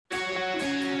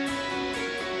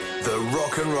The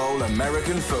Rock and Roll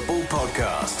American Football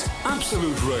Podcast.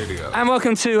 Absolute Radio. And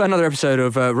welcome to another episode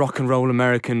of Rock and Roll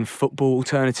American Football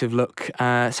Alternative Look,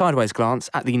 sideways glance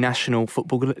at the National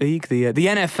Football League, the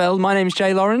NFL. My name's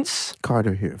Jay Lawrence.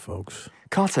 Carter here, folks.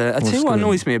 Carter, I tell you what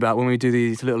annoys me about when we do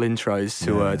these little intros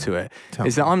to it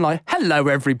is that I'm like, hello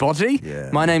everybody. Yeah.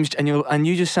 My name's and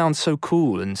you just sound so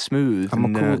cool and smooth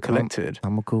and collected.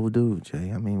 I'm a cool dude,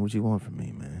 Jay. I mean, what you want from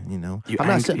me, man? You know, You I'm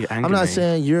anger not me.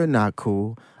 saying you're not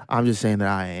cool. I'm just saying that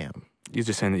I am. You're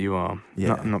just saying that you are.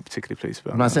 Yeah. I'm not particularly pleased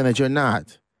about I'm not that. saying that you're not.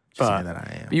 Just But saying that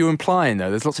I am. You're implying, though,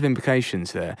 there's lots of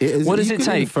implications there. What does it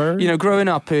take? You know, growing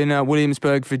up in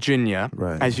Williamsburg, Virginia,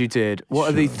 Right. as you did, what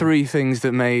are the three things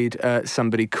that made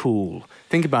somebody cool?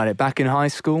 Think about it. Back in high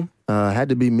school? Had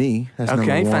to be me. That's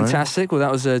Okay, number one. fantastic. Well,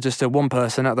 that was just one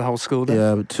person out of the whole school then.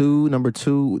 Yeah, but number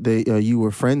two, you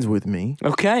were friends with me.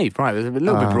 Okay, right. It was a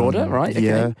little bit broader, right? Okay.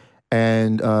 Yeah.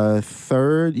 And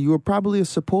third, you were probably a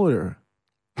supporter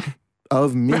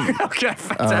of me. Okay,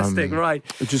 fantastic, right.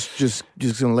 Just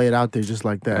gonna lay it out there just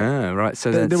like that. Ah, right.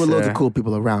 So There were loads that's, of cool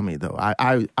people around me, though.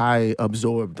 I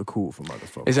absorbed the cool from other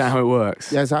folks. Is that how it works?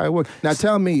 That's how it works. Now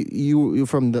tell me, you're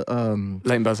from the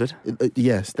Leighton Buzzard.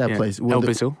 yes, that Yeah. place. El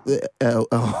Bizzle.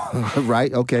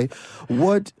 Right. Okay.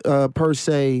 What per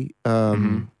se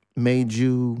made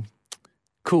you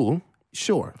Cool.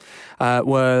 sure?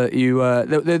 Were you?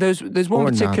 There's one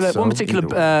Or not particular so,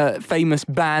 either famous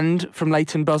band from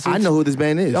Leighton Buzzard. I know who this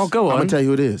band is. Oh, go I'm on. gonna tell you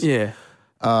who it is. Yeah.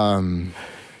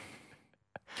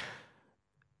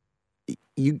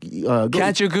 You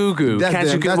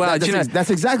Kajagoogoo. Well, do you know, that's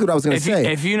exactly what I was going to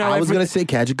say. if you know I was every- going to say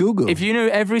Kajagoogoo. if you know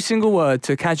every single word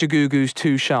to Kajagoogoo's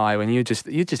Too Shy, when you're just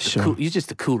Sure. you're just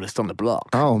the coolest on the block.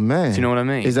 Oh man, Do you know what I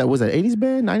mean? Was that 80s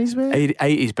band, 90s band?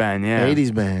 80s band, yeah.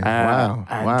 80s band. Wow,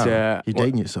 and, wow. You're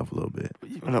dating yourself a little bit.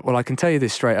 Well, I can tell you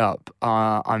this straight up.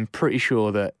 I'm pretty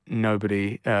sure that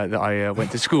nobody that I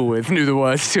went to school with knew the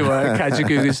words to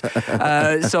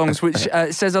Kajagoogoo's songs, which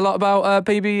says a lot about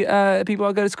people I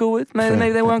go to school with.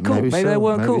 Maybe they weren't cool. Maybe They so,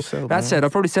 weren't maybe cool. so, That man. said,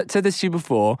 I've probably said this to you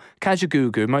before.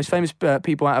 Kajagoogoo, most famous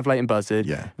people out of Leighton Buzzard.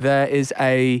 Yeah. There is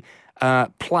a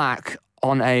plaque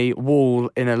on a wall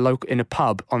in a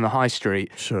pub on the high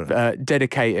street, Sure.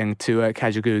 dedicating to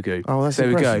Kajagoogoo. Oh, that's there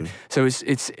impressive. we go. So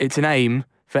it's an aim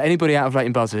for anybody out of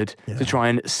Leighton Buzzard Yeah. to try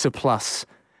and surplus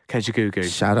Kajagoogoo.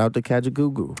 Shout out to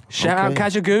Kajagoogoo. Shout out Okay.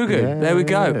 Kajagoogoo. Yeah, There we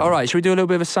go. yeah. All right, should we do a little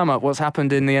bit of a sum up? What's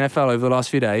happened in the NFL over the last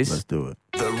few days? Let's do it.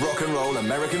 The Rock and Roll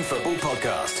American Football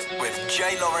Podcast with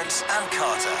Jay Lawrence and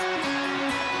Carter.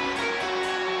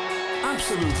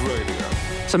 Absolute Radio.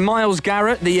 So Myles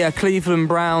Garrett, the Cleveland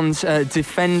Browns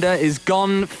defender, is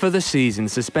gone for the season,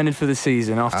 suspended for the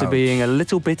season after Ouch. being a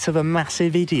little bit of a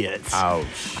massive idiot. Ouch.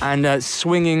 And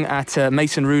swinging at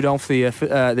Mason Rudolph,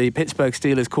 the Pittsburgh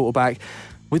Steelers quarterback,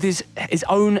 with his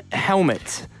own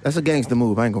helmet. That's a gangster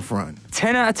move. I ain't gonna front.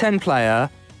 10 out of 10 player,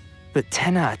 but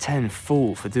 10 out of 10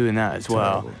 fool for doing that as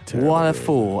well. Terrible. What a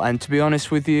fool. And to be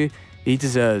honest with you, he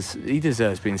deserves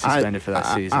being suspended for that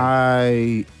season.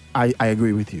 I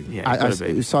agree with you. Yeah, I it's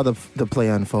gotta be. saw the play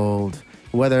unfold.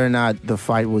 Whether or not the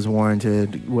fight was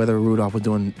warranted, whether Rudolph was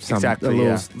doing Exactly, a little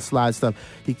yeah. slide stuff,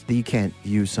 he can't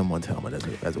use someone's helmet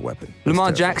as a weapon. That's Lamar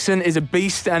terrible. Jackson is a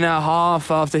beast and a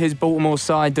half after his Baltimore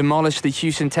side demolished the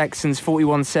Houston Texans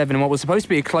 41-7 in what was supposed to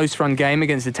be a close run game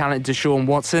against the talented Deshaun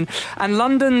Watson. And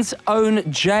London's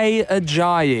own Jay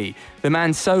Ajayi. The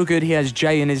man's so good he has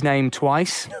Jay in his name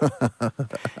twice.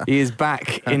 He is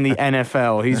back in the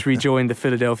NFL. He's rejoined the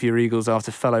Philadelphia Eagles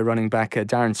after fellow running back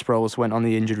Darren Sproles went on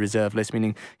the injured reserve list,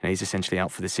 meaning he's essentially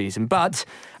out for the season. But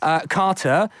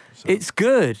Carter, it's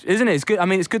good, isn't it? It's good. I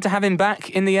mean, it's good to have him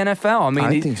back in the NFL. I mean,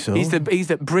 I think so. He's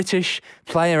the British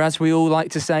player, as we all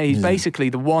like to say. He's basically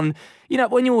the one. You know,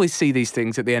 when you always see these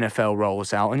things that the NFL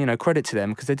rolls out, and credit to them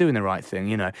because they're doing the right thing.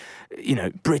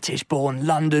 British-born,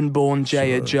 London-born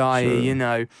Jay Ajayi.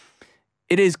 sure.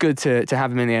 It is good to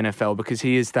have him in the NFL because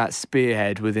he is that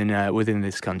spearhead within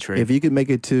this country. If you can make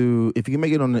it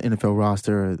on the NFL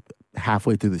roster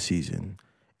halfway through the season,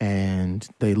 and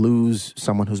they lose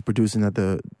someone who's producing at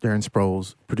the Darren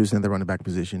Sproles, producing at the running back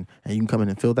position, and you can come in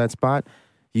and fill that spot,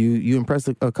 you impressed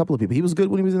a couple of people. He was good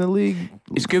when he was in the league.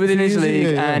 He's good within his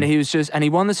league, yeah. and he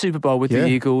won the Super Bowl with the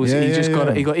Eagles.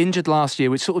 Yeah, He got injured last year,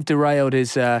 which sort of derailed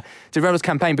his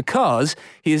campaign because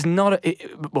he is not.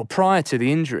 Prior to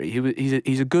the injury,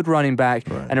 he's a good running back,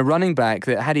 Right. and a running back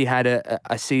that had he had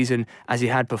a season as he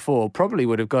had before, probably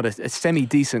would have got a semi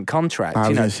decent contract. I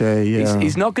was gonna say, yeah.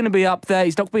 He's not going to be up there.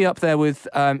 He's not going to be up there with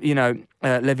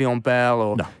Le'Veon Bell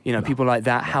or people like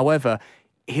that. However,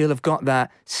 he'll have got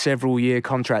that several-year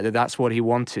contract. That's what he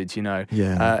wanted,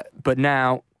 Yeah. But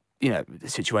now the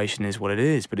situation is what it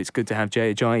is, but it's good to have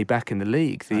Jay Ajayi back in the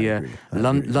league. I agree.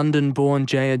 London-born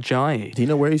Jay Ajayi. Do you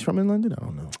know where he's from in London? I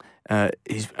don't know.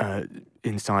 He's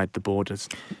inside the borders.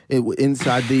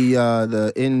 Inside the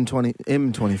M25.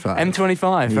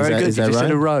 M25, very good. Is that you just right?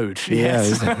 said a road.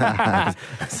 Yes. Yeah.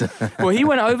 Well, he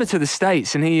went over to the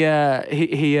States and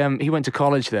he went to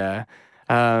college there.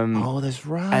 That's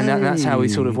right. And that's how he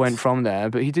sort of went from there.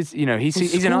 But he did,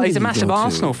 he's a massive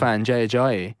Arsenal fan, Jay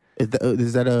Ajayi.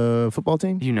 Is that a football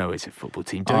team? You know it's a football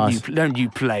team. Don't you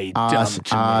play dumb to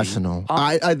me. Arsenal.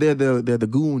 They're the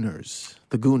Gooners.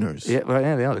 The Gooners. Yeah, well,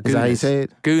 yeah, they are. The Gooners. Is that how you say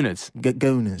it? Gooners.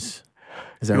 Gooners.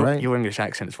 Is that right? Your English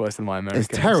accent is worse than my American It's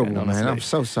terrible, accent, honestly. man. I'm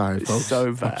so sorry, folks. It's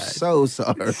so bad. I'm so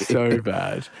sorry. So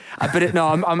bad.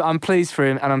 I'm pleased for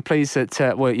him, and I'm pleased that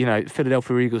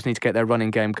Philadelphia Eagles need to get their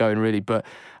running game going, really. But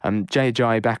Jay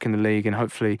Ajayi back in the league, and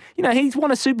hopefully, he's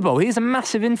won a Super Bowl. He's a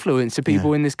massive influence to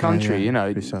people in this country.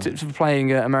 To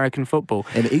playing American football.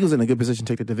 And the Eagles are in a good position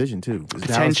to take the division too.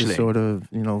 Potentially, sort of.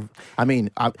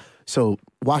 So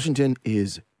Washington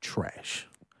is trash.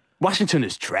 Washington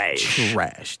is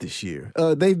trash This year.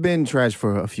 They've been trash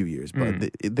for a few years, but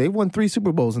they won 3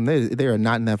 Super Bowls, and they are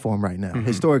not in that form right now.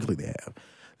 Historically, they have.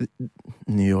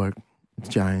 New York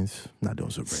Giants not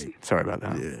doing so great. Sorry about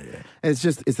that. Yeah. It's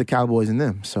the Cowboys and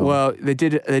them. So well, they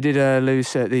did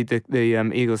lose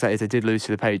the Eagles. That is, they did lose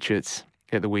to the Patriots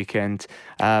at the weekend.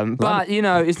 But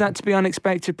is that to be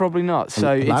unexpected? Probably not.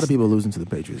 So a lot of people losing to the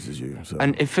Patriots this year. So.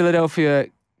 And if Philadelphia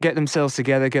get themselves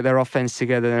together, get their offense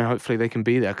together, then hopefully they can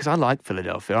be there. Because I like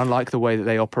Philadelphia. I like the way that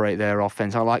they operate their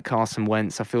offense. I like Carson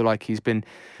Wentz. I feel like he's been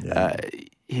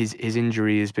his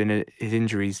injuries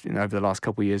over the last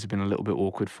couple of years have been a little bit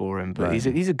awkward for him. But he's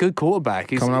a good quarterback.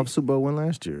 Coming off Super Bowl win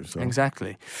last year. So.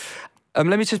 Exactly. Let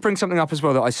me just bring something up as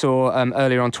well that I saw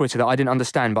earlier on Twitter that I didn't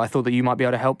understand, but I thought that you might be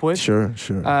able to help with. Sure.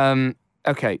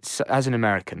 Okay, so as an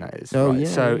American, that is. Oh, right. yeah.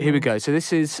 So here we go. So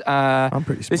this is I'm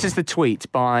pretty smart. This is the tweet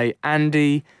by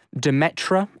Andy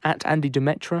Demetra at Andy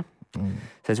Demetra. It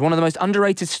says one of the most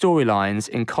underrated storylines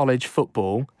in college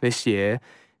football this year: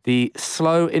 the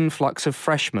slow influx of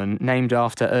freshmen named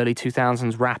after early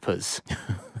 2000s rappers.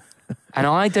 And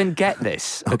I didn't get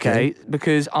this, okay,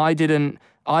 because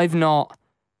I've not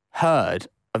heard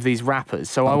of these rappers,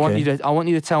 so I want you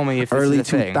to tell me if this early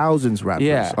is a thing. 2000s rappers.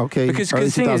 Yeah, okay. Because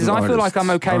the thing is, I feel like I'm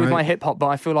okay with right. my hip hop, but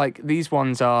I feel like these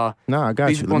ones are. No, I got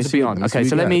these you. ones to be on. Okay,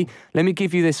 so let me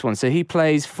give you this one. So he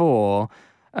plays for.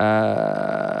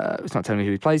 It's not telling me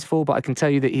who he plays for, but I can tell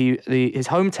you that his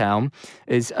hometown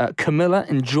is Camilla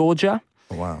in Georgia.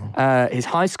 Wow. His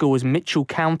high school was Mitchell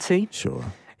County. Sure.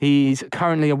 He's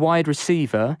currently a wide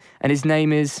receiver, and his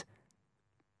name is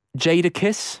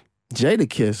Jadakiss.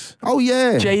 Jadakiss. Oh,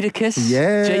 yeah. Jadakiss?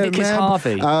 Yeah, Jadakiss man.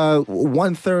 Harvey.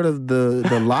 1/3 of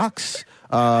the Locks.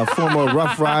 Former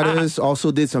Rough Riders.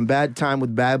 Also did some Bad Time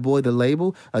with Bad Boy, the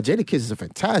label. Jadakiss is a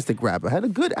fantastic rapper. Had a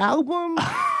good album.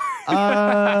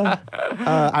 I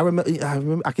remember.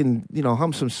 I can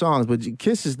hum some songs, but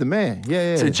Kiss is the man.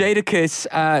 Yeah. So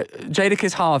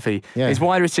Jadakiss Harvey is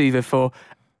wide receiver for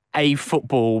a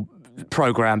football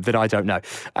program that I don't know.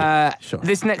 Sure.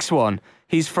 This next one,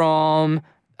 he's from.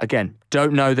 Again,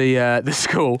 don't know the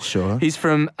school. Sure. He's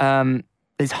from,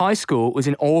 his high school was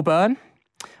in Auburn.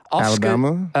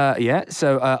 Alabama? Yeah,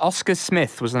 so Oscar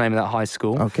Smith was the name of that high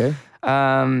school. Okay.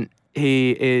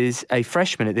 He is a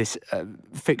freshman at this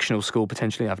fictional school,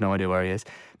 potentially. I have no idea where he is.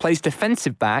 Plays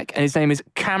defensive back, and his name is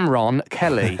Cameron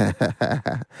Kelly.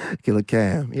 Killer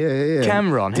Cam. Yeah.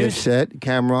 Cameron. Dipset,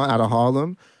 Cameron out of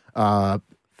Harlem.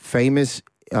 Famous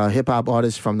hip-hop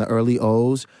artist from the early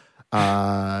O's.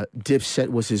 Dipset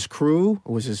was his crew,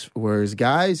 were his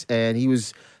guys, and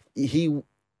he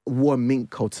wore mink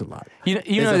coats a lot. There's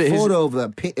a photo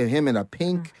of him in a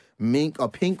pink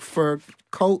fur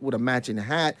coat with a matching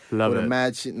hat, Love with it. a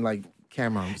matching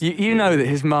Cameron. You know that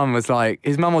his mum or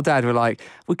dad were like,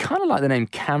 we kind of like the name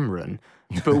Cameron,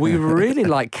 but we really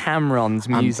like Cameron's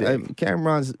music.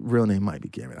 Cameron's real name might be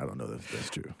Cameron. I don't know if that's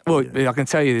true. Well, I can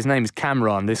tell you his name is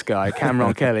Cameron, this guy,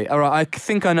 Cameron Kelly. All right, I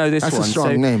think I know this that's one. That's a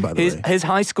strong name, by the way. His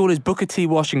high school is Booker T.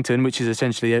 Washington, which is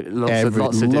essentially lots of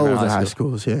different high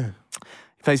schools, yeah.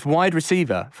 He plays wide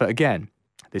receiver for, again,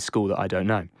 this school that I don't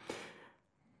know.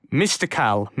 Mr.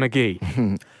 Cal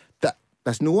McGee.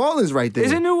 That's New Orleans right there.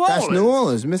 Is it New Orleans? That's New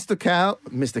Orleans. Mr. Cal.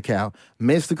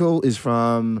 Mystical is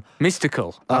from...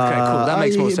 Mystical. Okay, cool. That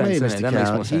makes more sense, doesn't it? That makes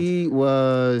more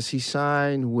sense. He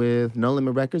signed with No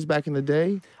Limit Records back in the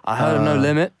day. I heard of No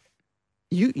Limit.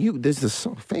 There's this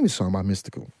famous song by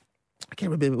Mystical. I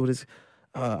can't remember what it's...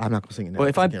 I'm not going to sing it now. Well,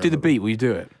 if I do the beat, will you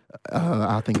do it?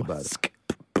 I'll think about it.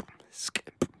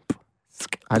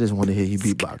 I just want to hear you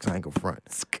beatbox. I ain't gonna front.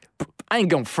 I ain't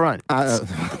going front.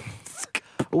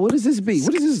 What is this beat?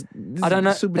 What is this? I don't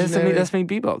know. Super That's generic. me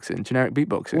beatboxing, generic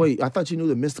beatboxing. Wait, I thought you knew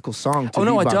the mystical song. To Oh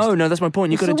no, I beatbox. don't. No, that's my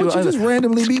point. You got to do it What you over. just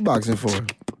randomly beatboxing for?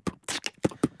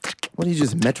 What are you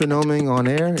just metronoming on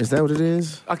air? Is that what it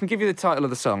is? I can give you the title of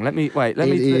the song. Let me. It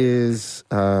is.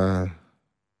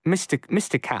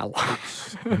 Mr. Cal.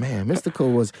 Man,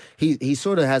 Mystical was he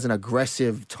sort of has an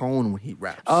aggressive tone when he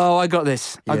raps. Oh, I got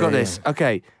this. I got Yeah, this.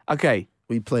 Okay.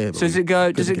 We play it. So does it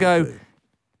go? Does it go?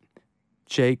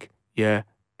 Shake. Yeah.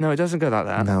 No, it doesn't go like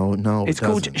that. No, It's it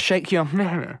called doesn't. Shake Your.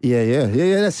 Yeah.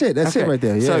 That's it. That's Okay, it right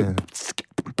there. Yeah. so-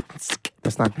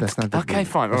 that's not. The Okay, beat.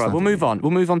 fine. All That's right, not we'll the move on.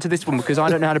 We'll move on to this one because I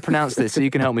don't know how to pronounce this, so you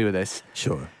can help me with this. beat.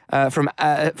 Sure. From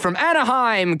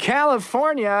Anaheim,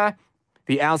 California,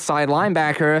 the outside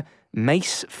linebacker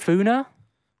Mace Funa.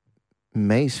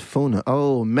 Mace Funa.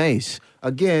 Oh, Mace.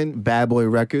 Again, Bad Boy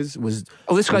Records was.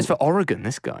 Oh, this guy's for Oregon.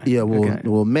 This guy. Yeah, Okay.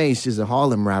 well, Mace is a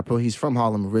Harlem rapper. He's from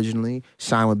Harlem originally,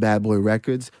 signed with Bad Boy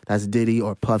Records. That's Diddy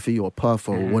or Puffy or Puff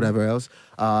or whatever else.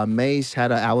 Mace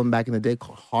had an album back in the day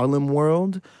called Harlem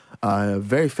World. A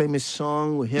very famous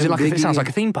song with him. Is it like Biggie. it sounds like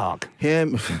a theme park?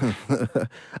 Him,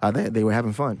 they were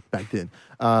having fun back then.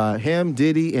 Him,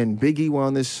 Diddy, and Biggie were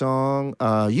on this song.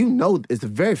 It's a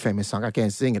very famous song. I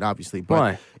can't sing it, obviously, but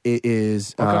Why? it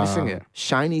is. Why can't you sing it?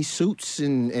 Shiny suits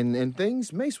and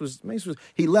things. Mace was.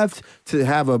 He left to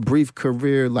have a brief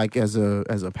career like as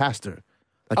a pastor.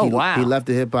 Like Oh, wow. He left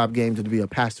the hip hop game to be a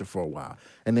pastor for a while,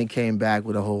 and then came back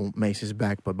with a whole Mace is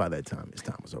back. But by that time, his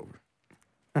time was over.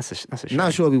 That's a shame.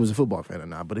 Not sure if he was a football fan or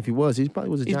not, but if he was, he probably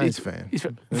was a Giants fan. he's-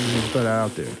 Just throw that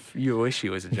out there. You wish he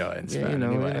was a Giants fan.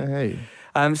 Anyway.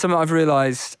 Hey. Something I've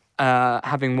realised,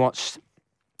 having watched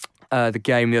the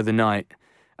game the other night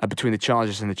between the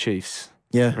Chargers and the Chiefs,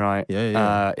 Yeah. right?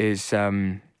 Yeah. Is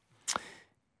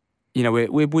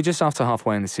we're just after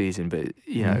halfway in the season, but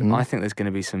I think there's going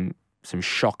to be some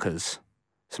shockers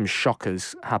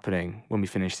happening when we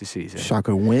finish the season.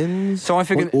 Shocker wins. So I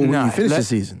figured, when no, you finish the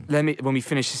season. when we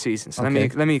finish the season. So Okay.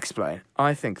 let me explain.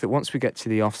 I think that once we get to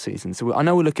the off season, so I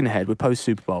know we're looking ahead. We're post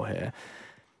Super Bowl here.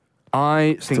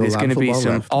 I think Still a there's lot going of to be football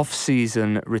some left. off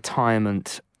season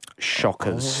retirement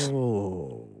shockers.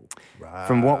 Oh, right.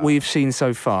 From what we've seen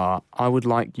so far, I would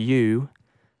like you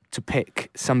to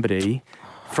pick somebody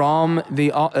from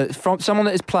someone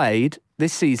that has played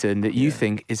this season that you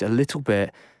think is a little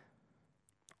bit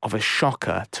of a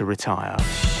shocker to retire.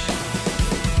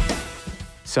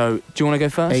 So, do you want to go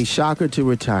first? A shocker to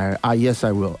retire. Yes,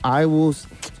 I will.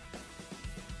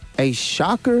 A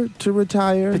shocker to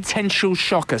retire. Potential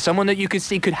shocker, someone that you could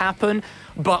see could happen,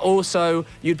 but also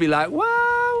you'd be like,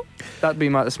 "Wow!"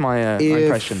 That's my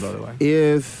impression, by the way.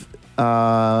 If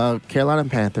Carolina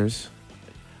Panthers,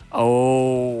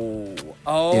 Oh,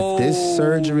 if this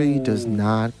surgery does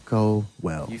not go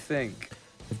well, you think?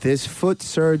 if this foot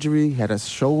surgery had a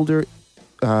shoulder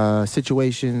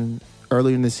situation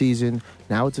earlier in the season,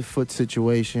 now it's a foot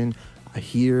situation. I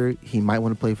hear he might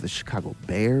want to play for the Chicago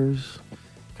Bears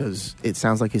because it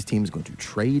sounds like his team is going to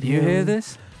trade him. You hear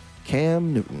this?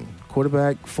 Cam Newton,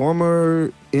 quarterback,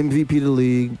 former MVP of the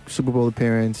league, Super Bowl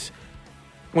appearance.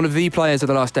 One of the players of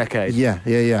the last decade. Yeah.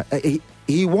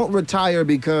 He won't retire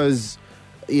because,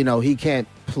 he can't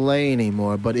play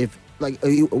anymore. But he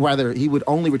would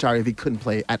only retire if he couldn't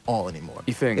play at all anymore.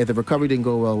 You think? If the recovery didn't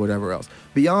go well, whatever else.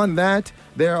 Beyond that,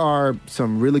 there are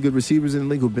some really good receivers in the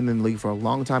league who've been in the league for a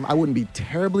long time. I wouldn't be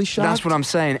terribly shocked. That's what I'm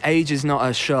saying. Age is not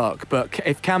a shock, but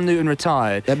if Cam Newton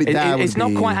retired, it's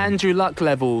not quite Andrew Luck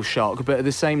level shock, but at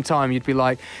the same time, you'd be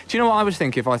like, do you know what I was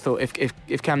thinking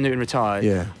if Cam Newton retired?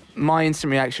 Yeah. My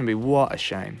instant reaction would be, what a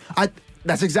shame.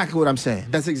 That's exactly what I'm saying.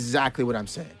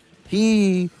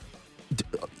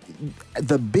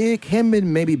 Him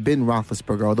and maybe Ben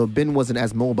Roethlisberger, although Ben wasn't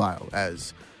as mobile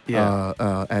as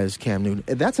Cam Newton.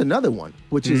 That's another one,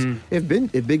 which is if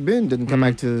Big Ben didn't come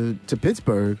back to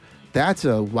Pittsburgh, that's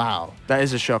a wow. That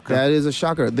is a shocker. That is a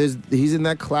shocker. He's in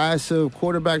that class of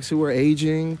quarterbacks who are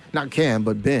aging, not Cam,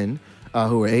 but Ben,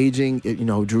 who are aging.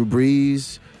 Drew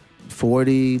Brees,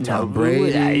 40, Tom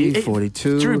Brady,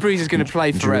 42. Drew Brees is going to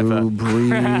play forever. Drew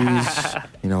Brees,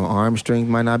 arm strength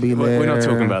might not be there. We're not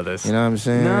talking about this. You know what I'm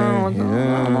saying? No,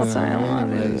 I'm not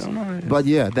saying. But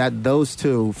yeah, those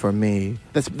two for me.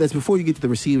 That's before you get to the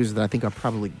receivers that I think are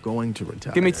probably going to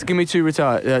retire. Give me two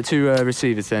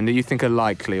receivers then that you think are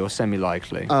likely or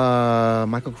semi-likely.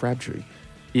 Michael Crabtree.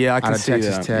 Yeah, I can out of see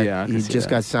Texas that. Tech. Yeah, I can he see just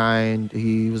that. got signed.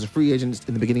 He was a free agent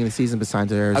in the beginning of the season, but signed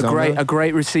to Arizona. A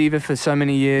great receiver for so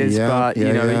many years, but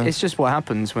yeah. it's just what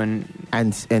happens when.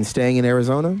 And staying in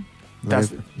Arizona.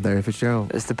 That's Larry Fitzgerald.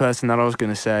 That's the person that I was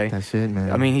going to say. That's it,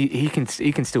 man. I mean, he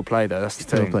can still play though. That's the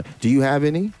thing. Do you have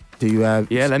any? Do you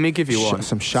have? Yeah, let me give you one.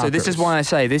 Some shockers. So this is why I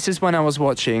say, this is when I was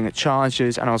watching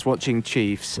Chargers and I was watching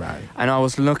Chiefs. Right. And I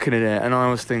was looking at it and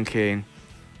I was thinking,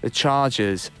 the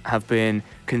Chargers have been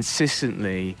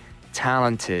consistently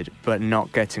talented but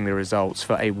not getting the results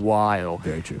for a while.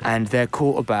 Very true. And their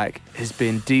quarterback has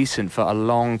been decent for a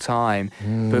long time.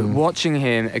 But watching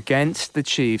him against the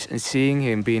Chiefs and seeing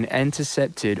him being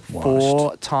intercepted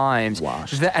 4 times,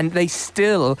 and they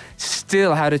still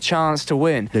had a chance to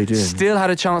win. They did. Still had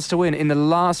a chance to win in the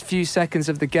last few seconds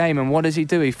of the game. And what does he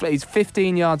do? He's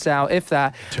 15 yards out, if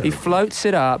that. Terrible. He floats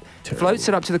it up. Terrible. Floats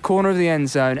it up to the corner of the end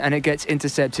zone and it gets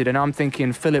intercepted. And I'm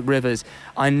thinking, Philip Rivers,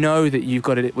 I know that you've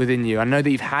got it within you. I know that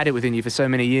you've had it within you for so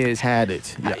many years. Had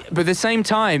it. Yeah. But at the same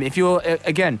time, if you're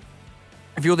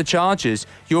the Chargers,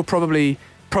 you're probably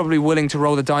willing to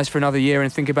roll the dice for another year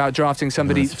and think about drafting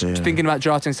somebody.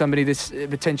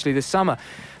 Potentially this summer,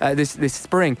 this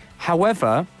spring.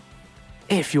 However,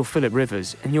 if you're Philip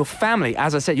Rivers and your family,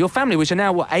 as I said, your family, which are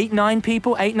now, 8-9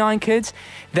 people, 8-9 kids,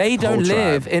 they don't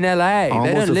live in LA.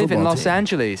 They don't live in Los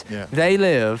Angeles. Yeah. They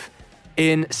live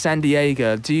in San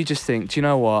Diego. Do you just think, do you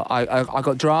know what? I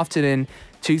got drafted in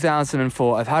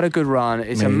 2004. I've had a good run.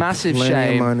 It's a massive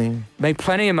shame. Money. Made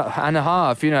plenty and a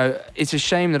half. It's a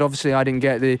shame that obviously I didn't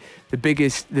get the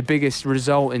biggest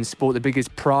result in sport, the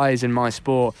biggest prize in my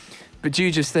sport. But do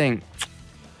you just think,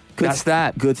 that's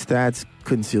that? Good stats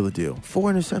couldn't seal the deal.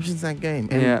 4 interceptions that game,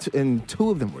 and 2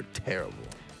 of them were terrible.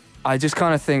 I just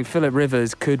kind of think Philip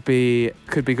Rivers could be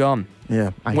gone.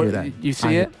 Yeah, I hear that. You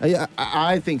see it? Yeah,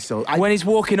 I think so. When he's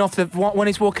walking off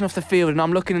the field, and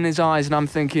I'm looking in his eyes, and I'm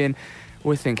thinking,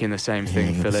 we're thinking the same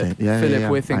thing, Philip. Philip,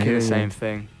 we're thinking the same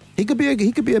thing. He could be a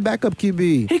backup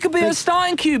QB. He could be a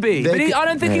starting QB, but I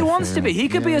don't think he wants to be. He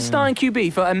could be a starting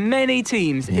QB for many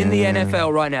teams in the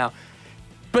NFL right now.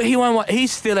 But he won't.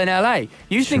 He's still in LA.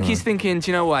 You think he's thinking?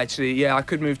 Do you know what? Actually, yeah, I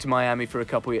could move to Miami for a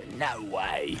couple years. No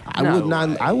way.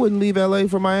 I wouldn't leave LA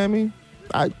for Miami.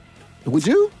 Would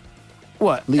you?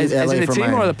 What? As in the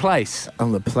team or the place?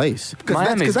 On the place.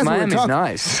 Miami's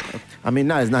nice. I mean,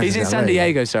 not as nice. He's in San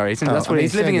Diego. Sorry,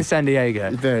 he's living in San Diego.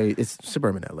 It's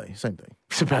suburban LA. Same thing.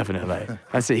 Suburban LA.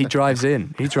 That's it. He drives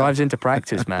in. He drives into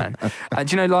practice, man. Do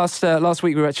you know? Last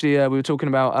week we were talking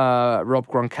about Rob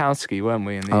Gronkowski, weren't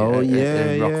we? In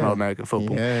the Rock and Roll American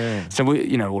Football. Yeah. So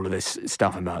we, all of this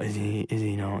stuff about is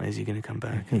he not? Is he going to come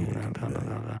back? Blah, blah,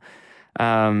 blah.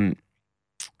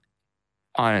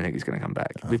 I don't think he's going to come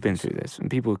back. We've been through this,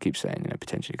 and people keep saying,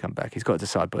 potentially come back. He's got to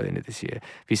decide by the end of this year.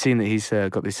 Have you seen that he's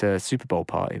got this Super Bowl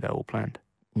party they're all planned?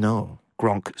 No.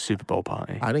 Gronk Super Bowl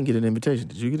party. I didn't get an invitation.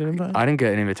 Did you get an invite? I didn't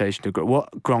get an invitation to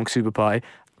what Gronk Super Bowl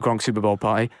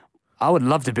party. I would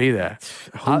love to be there.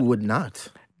 Who would not?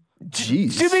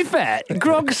 Jeez. To be fair,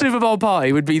 Gronk Super Bowl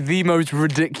party would be the most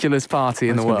ridiculous party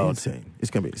in the world. It's going to be insane.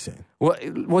 It's going to be insane.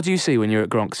 What do you see when you're at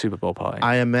Gronk's Super Bowl party?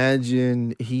 I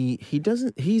imagine he's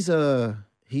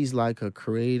like a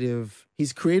creative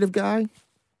guy,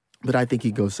 but I think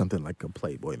he goes something like a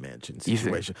Playboy Mansion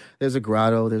situation. There's a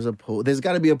grotto, there's a pool. There's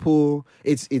got to be a pool.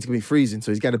 It's going to be freezing,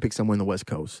 so he's got to pick somewhere in the West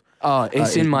Coast. Oh,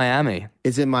 it's in Miami.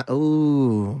 It's in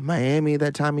Miami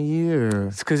that time of year.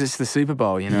 It's because it's the Super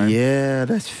Bowl, Yeah,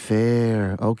 that's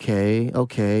fair.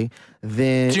 Okay.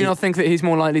 Then do you not think that he's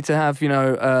more likely to have,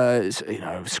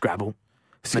 Scrabble,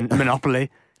 Monopoly?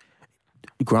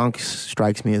 Gronk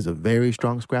strikes me as a very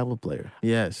strong Scrabble player.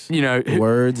 Yes.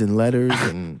 Words and letters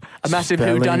and a massive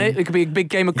whodunit. It could be a big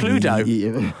game of Cluedo.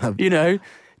 Yeah.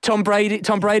 Tom Brady in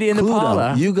the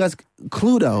parlor. You guys,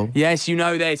 Cluedo. Yes, you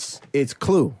know this. It's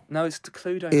Clue. No, it's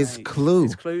Cluedo. It's mate. Clue.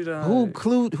 It's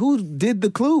Cluedo. Who did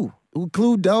the Clue?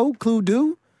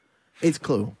 Cluedo? It's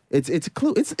Clue. It's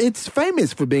Clue. It's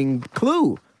famous for being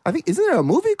Clue. I think, isn't there a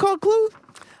movie called Clue?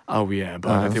 Oh, yeah,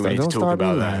 but I don't think we need to talk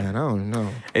about that. Man. I don't know.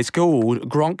 It's called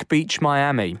Gronk Beach,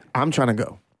 Miami. I'm trying to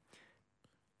go.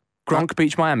 Gronk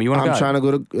Beach, Miami. You want to go? I'm trying to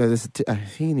go to...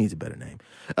 he needs a better name.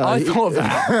 I thought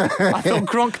that. I thought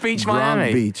Gronk Beach,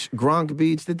 Miami. Gronk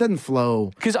Beach. That doesn't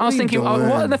flow. Because I was thinking, what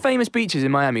are the famous beaches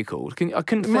in Miami called? I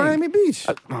couldn't think. Miami Beach.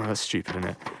 That's stupid,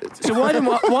 isn't it? So why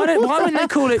wouldn't they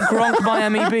call it Gronk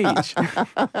Miami Beach?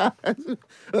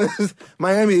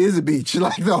 Miami is a beach,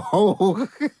 like the whole.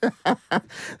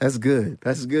 That's good.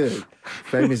 The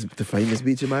famous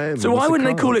beach in Miami. So why wouldn't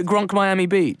they call it Gronk Miami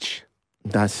Beach?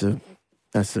 That's a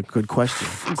good question.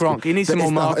 Gronk, he needs some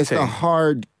more marketing. It's the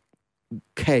hard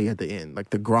K at the end, like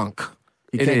the Gronk.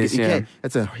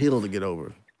 That's a hill to get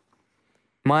over.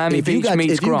 Miami Beach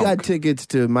meets Gronk. If you got tickets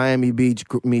to Miami Beach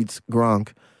meets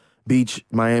Gronk, Beach,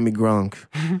 Miami Gronk.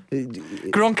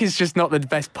 Gronk is just not the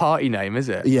best party name, is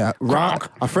it? Yeah, Rob.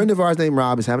 A friend of ours named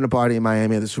Rob is having a party in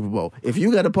Miami at the Super Bowl. If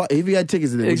you got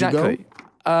tickets to it, would you go?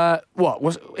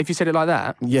 If you said it like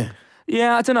that? Yeah.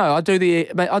 Yeah, I don't know. I'll do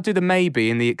the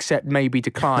maybe and the accept maybe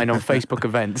decline on Facebook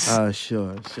events.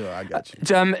 Sure, I got you.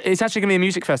 It's actually going to be a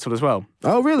music festival as well.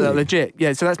 Oh, really? Legit.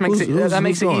 Yeah, so that makes it going?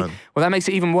 that makes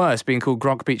it even worse being called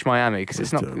Gronk Beach Miami because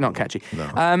it's not catchy.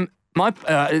 No.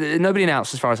 Nobody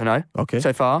announced as far as I know. Okay.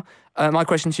 So far, my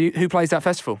question to you: who plays that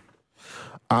festival?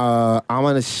 I'm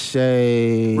gonna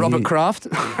say Robert Kraft.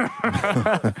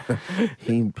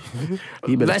 he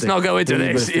Let's not go into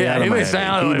this. Yeah, he better stay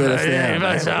out of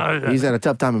it. He's had a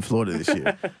tough time in Florida this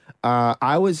year.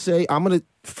 I would say I'm gonna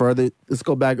further. Let's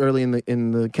go back early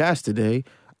in the cast today.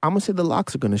 I'm gonna say the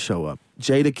Locks are gonna show up.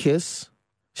 Jadakiss,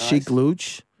 Chic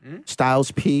Luch,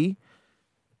 Styles P,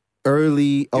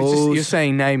 Early O's. You're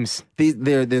saying names.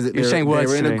 You're saying words.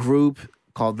 They're in to a me. group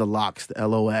called the Locks, the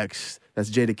LOX. That's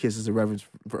Jadakiss as a reference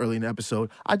for early in the episode.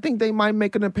 I think they might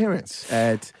make an appearance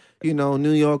at,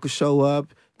 New York will show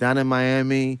up, down in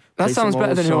Miami. That sounds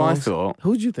better than who I thought.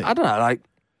 Who'd you think? I don't know, like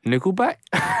Nickelback?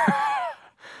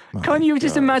 Can't you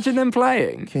just imagine them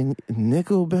playing?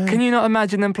 Nickelback? Can you not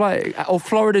imagine them playing? Or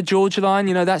Florida Georgia Line,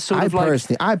 that sort of like...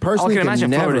 I personally can imagine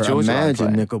never Florida Georgia Line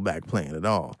imagine playing. Nickelback playing at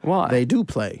all. Why? They do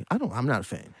play. I'm not a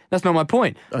fan. That's not my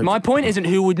point. My point isn't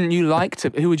who would you like to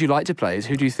play, is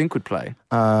who do you think would play?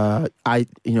 To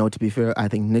be fair, I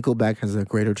think Nickelback has a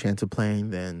greater chance of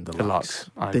playing than the Locks.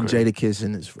 Than Jadakiss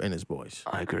and his boys.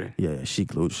 I agree. Yeah,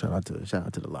 Chic Luch. Shout out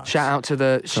to the Locks. Shout out to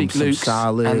the Chic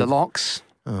Luch and the Locks.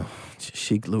 Oh,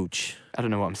 Chic Luch. I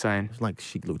don't know what I'm saying. It's like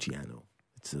Chic Luciano.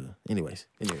 It's anyways.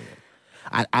 Anyway,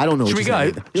 I don't know. Should we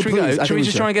go? Should we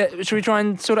just try and Should we try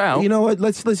and sort it out? You know what?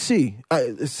 Let's see.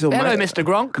 Hello, Mr.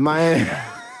 Gronk.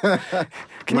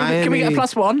 Can we get a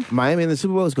 +1? Miami in the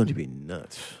Super Bowl is going to be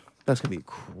nuts. That's going to be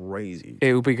crazy.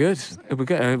 It will be good. It'll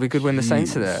be good when the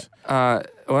Saints are there.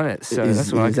 Won't it? So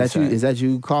that's what I can say. Is that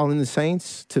you calling the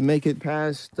Saints to make it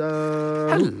past?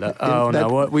 Hello.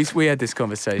 No. We had this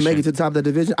conversation. Make it to the top of the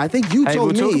division. I think you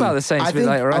told me. We'll talk about the Saints a bit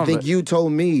later on. I think you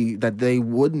told me that they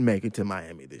wouldn't make it to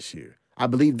Miami this year. I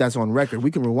believe that's on record. We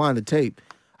can rewind the tape.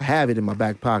 I have it in my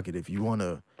back pocket. If you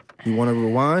wanna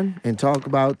rewind and talk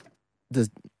about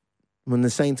when the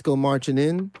Saints go marching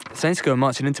in. Saints go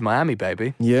marching into Miami,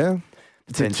 baby. Yeah.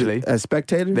 Potentially. As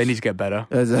spectators? They need to get better.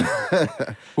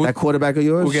 That quarterback of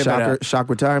yours? Shock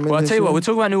retirement? Well, I'll tell you what, we'll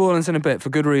talk about New Orleans in a bit for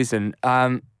good reason.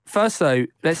 First, though,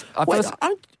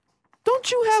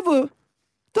 don't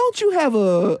you have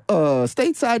a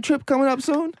stateside trip coming up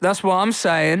soon? That's what I'm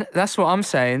saying.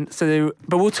 So,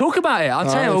 but we'll talk about it. I'll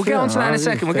tell you. We'll get onto that in a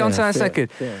second.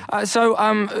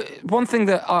 One thing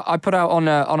that I put out on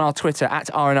our Twitter at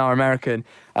RNR American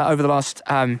over the last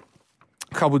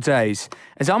couple of days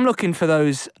is I'm looking for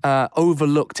those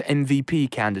overlooked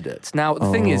MVP candidates. Now,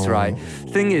 the thing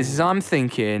is, I'm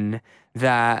thinking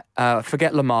that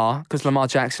forget Lamar, because Lamar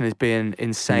Jackson has been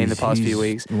insane the past few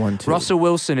weeks. Russell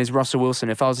Wilson is Russell Wilson.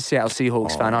 If I was a Seattle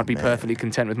Seahawks fan, I'd be perfectly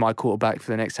content with my quarterback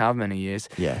for the next however many years.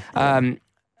 Yeah.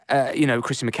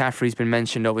 Christian McCaffrey's been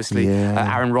mentioned, obviously.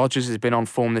 Yeah. Aaron Rodgers has been on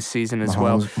form this season as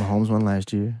well. Mahomes won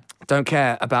last year. Don't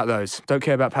care about those. Don't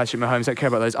care about Patrick Mahomes. Don't care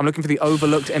about those. I'm looking for the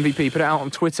overlooked MVP. Put it out on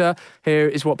Twitter. Here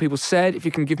is what people said. If you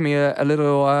can give me a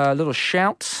little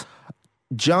shout.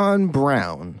 John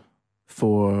Brown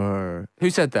for... Who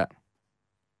said that?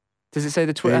 Does it say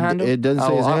the Twitter handle? It doesn't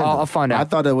say his handle. I'll find out. I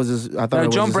thought it was his...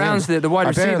 John Brown's the wide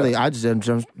receiver. Apparently, I just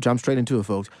jumped straight into it,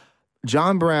 folks.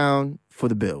 John Brown for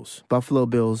the Bills. Buffalo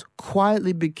Bills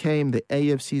quietly became the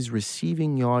AFC's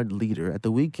receiving yard leader at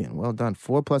the weekend. Well done.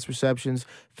 4+ receptions,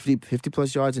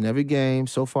 50+ yards in every game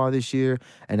so far this year,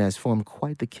 and has formed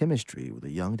quite the chemistry with a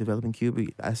young developing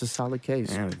QB. That's a solid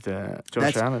case. Yeah, with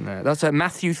Josh Allen there. That's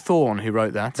Matthew Thorne who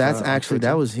wrote that.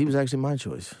 He was actually my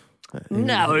choice.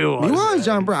 No, he was. He was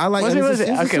John Brown. I like it.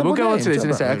 Okay, we'll go on to this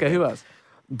in a second. Okay, who else?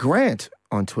 Grant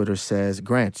on Twitter says,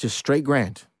 just straight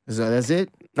Grant. That's it?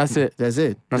 That's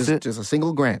it. Just a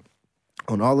single Grant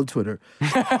on all of Twitter.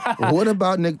 What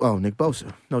about Nick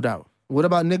Bosa? No doubt. What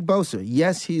about Nick Bosa?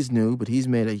 Yes, he's new, but he's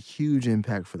made a huge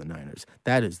impact for the Niners.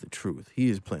 That is the truth. He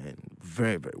is playing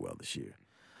very, very well this year.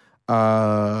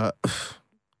 All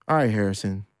right,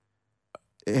 Harrison.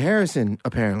 Harrison,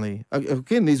 apparently,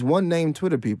 again, these one-name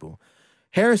Twitter people.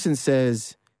 Harrison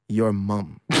says, your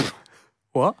mom.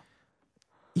 What?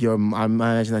 I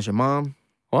imagine that's your mom.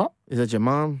 What? Is that your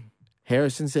mom?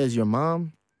 Harrison says your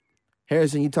mom?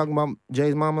 Harrison, you talking about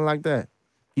Jay's mama like that?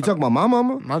 You talking about my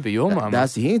mama? Might be your mama.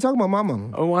 He ain't talking about my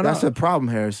mama. Oh, why not? That's a problem,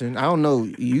 Harrison. I don't know.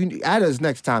 You add us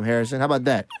next time, Harrison. How about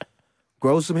that?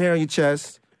 Grow some hair on your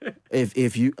chest.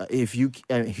 If you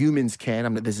humans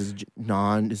can. This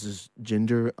is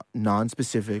gender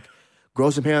non-specific. grow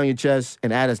some hair on your chest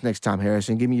and add us next time,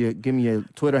 Harrison. Give me your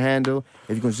Twitter handle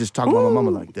if you're going to just talk about my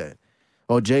mama like that.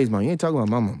 Oh, Jay's mom. You ain't talking about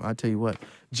my mama. I'll tell you what.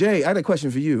 Jay, I had a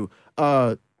question for you.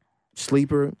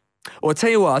 Sleeper. Well, I'll tell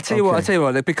you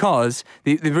what. Because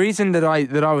the reason that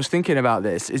I was thinking about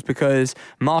this is because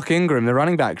Mark Ingram, the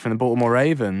running back from the Baltimore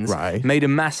Ravens, made a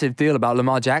massive deal about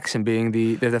Lamar Jackson being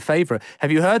the favorite.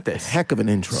 Have you heard this? Heck of an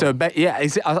intro. So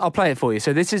I'll play it for you.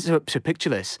 So this is so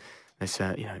picture this. Let's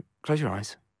close your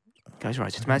eyes. Close your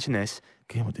eyes. Just imagine this.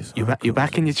 You're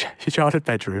back in your childhood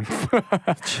bedroom,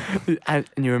 and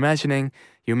you're imagining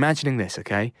this.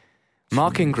 Okay.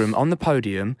 Mark Ingram on the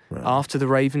podium after the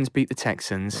Ravens beat the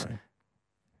Texans. Right.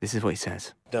 This is what he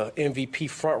says. The MVP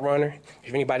front runner.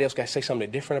 If anybody else got to say something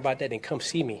different about that, then come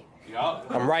see me. Yeah.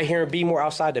 I'm right here in B-More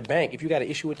outside the bank. If you got an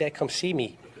issue with that, come see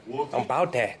me. I'm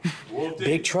about that.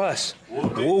 Big trust.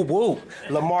 Woo woo.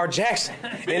 Lamar Jackson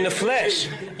in the flesh.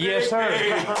 Yes, sir.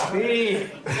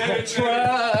 Big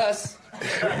trust.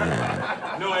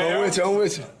 I'm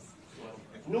with you.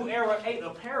 New Era 8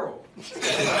 apparel.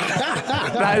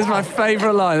 That is my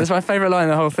favourite line. That's my favourite line in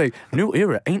the whole thing. New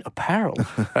Era ain't apparel.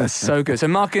 That's so good. So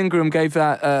Mark Ingram gave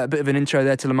that a bit of an intro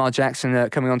there to Lamar Jackson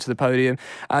coming onto the podium.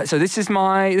 So this is what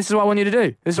I want you to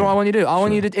do. I want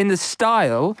you to, in the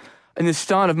style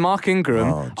of Mark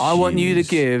Ingram, I want you to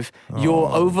give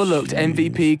your overlooked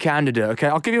MVP candidate. Okay,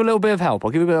 I'll give you a little bit of help.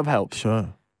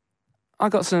 Sure. I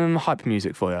got some hype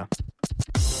music for you.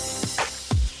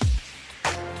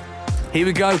 Here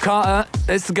we go, Carter.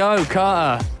 Let's go,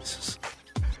 Carter.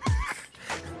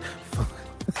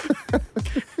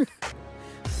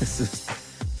 This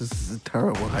is a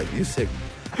terrible hype music.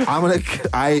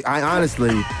 I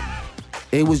honestly,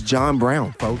 it was John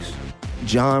Brown, folks.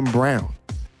 John Brown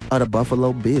of the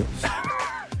Buffalo Bills.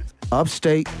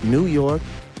 Upstate New York,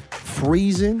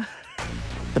 freezing.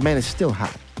 The man is still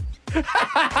hot.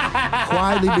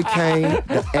 Quietly became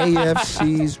the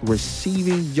AFC's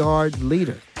receiving yard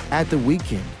leader at the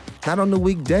weekend. Not on the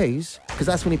weekdays, because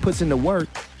that's when he puts in the work.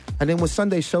 And then when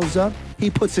Sunday shows up, he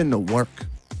puts in the work.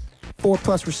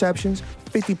 4+ receptions,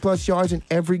 50+ yards in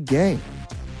every game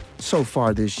so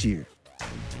far this year.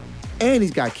 And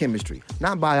he's got chemistry.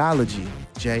 Not biology,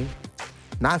 Jay.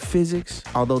 Not physics,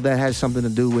 although that has something to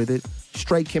do with it.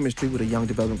 Straight chemistry with a young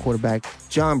developing quarterback,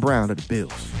 John Brown of the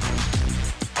Bills.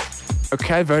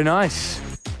 Okay, very nice.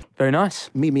 Very nice.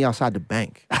 Meet me outside the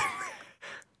bank.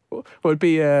 Would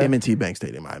be M&T Bank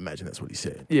Stadium. I imagine that's what he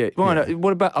said. Yeah. Well, no,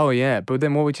 what about? Oh, yeah. But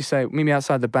then, what would you say? Meet me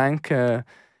outside the bank in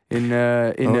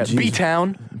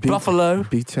B-Town, Buffalo.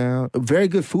 B-Town. Very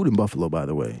good food in Buffalo, by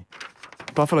the way.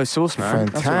 Buffalo sauce, man.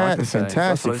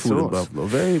 Fantastic food in Buffalo.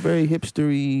 Very, very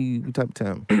hipstery type of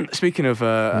town. Speaking of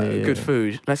good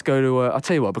food, let's go to. I'll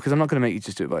tell you what, because I'm not going to make you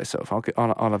just do it by yourself. I'll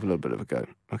have a little bit of a go.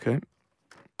 Okay.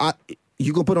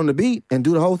 You gonna put on the beat and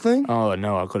do the whole thing? Oh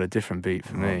no, I've got a different beat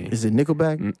for me. Is it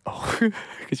Nickelback? Oh,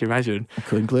 could you imagine? I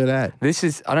couldn't clear that. This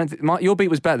is. I don't. Your beat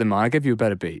was better than mine. I gave you a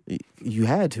better beat. You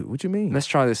had to. What you mean? Let's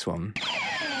try this one.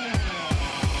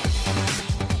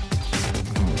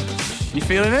 You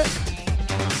feeling it?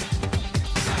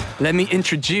 Let me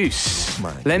introduce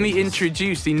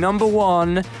the number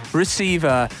one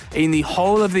receiver in the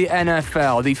whole of the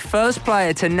NFL, the first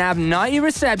player to nab 90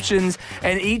 receptions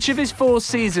in each of his 4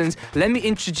 seasons. Let me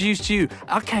introduce you.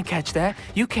 I can't catch that.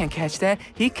 You can't catch that.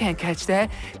 He can't catch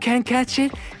that. Can't catch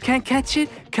it. Can't catch it.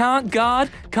 Can't guard.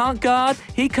 Can't guard.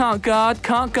 He can't guard.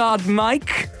 Can't guard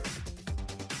Mike.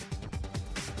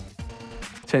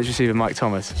 Saints receiver Mike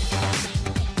Thomas.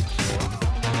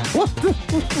 What the?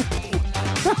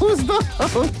 That was the.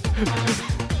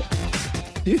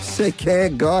 You said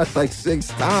can't guard like 6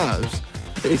 times.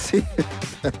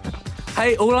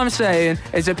 Hey, all I'm saying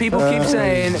is that people keep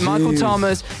saying Michael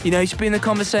Thomas, he should be in the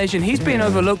conversation. He's being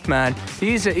overlooked, man.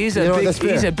 He's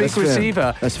a big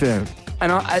receiver. That's fair.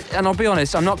 And I'll be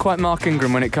honest, I'm not quite Mark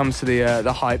Ingram when it comes to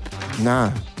the hype. Nah.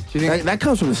 Do you think that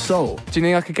comes from the soul? Do you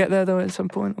think I could get there though at some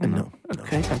point? Or no.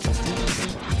 Okay, fantastic.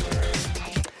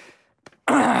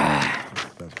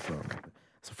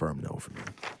 That's a firm no for me.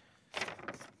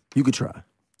 You could try.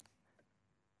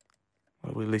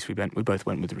 Well, at least we both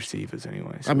went with the receivers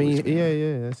anyway. So I mean,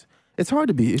 yeah. It's hard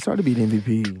to beat. It's hard to beat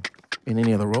MVP in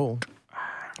any other role.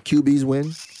 QBs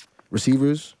win,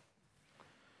 receivers.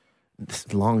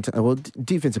 It's long time. Well,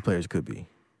 defensive players could be,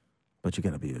 but you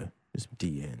gotta be just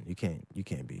DN. You can't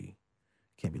be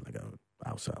like an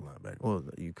outside linebacker. Well,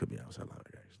 you could be an outside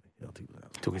linebacker actually. LT was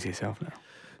outside. Talking to yourself now.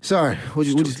 Sorry,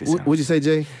 what'd you say,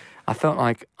 Jay? I felt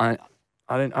like I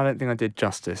don't think I did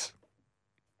justice.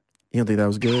 You don't think that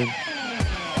was good?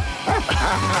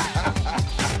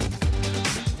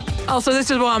 Oh, so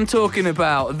this is what I'm talking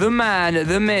about. The man,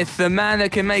 the myth, the man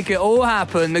that can make it all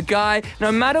happen. The guy,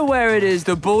 no matter where it is,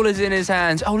 the ball is in his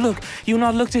hands. Oh, look, you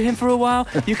not looked at him for a while?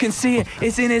 You can see it.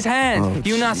 It's in his hand. Oh,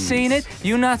 You not seen it?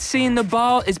 You not seen the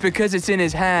ball? It's because it's in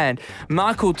his hand.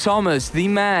 Michael Thomas, the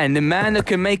man that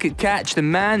can make it catch, the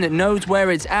man that knows where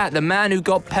it's at, the man who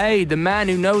got paid, the man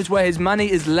who knows where his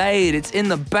money is laid. It's in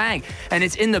the bank, and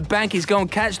it's in the bank. He's going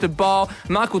to catch the ball.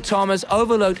 Michael Thomas,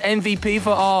 overload MVP for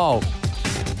all.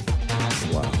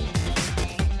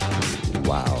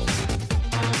 Wow.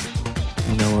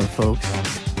 You know what, folks?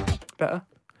 Better?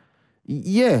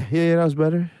 Yeah, that was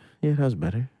better. Yeah, that was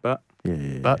better. But?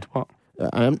 Yeah. But what?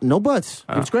 No buts.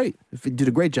 It was great. You did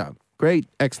a great job.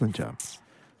 Excellent job.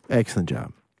 Excellent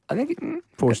job. I think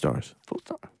 4 stars. 4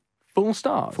 stars. 4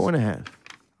 stars. 4.5.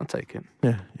 I'll take it.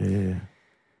 Yeah.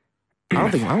 I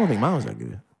don't think mine was that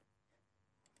good.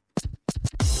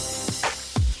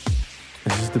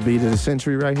 Is this the beat of the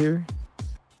century right here?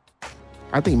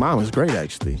 I think mine was great,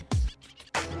 actually.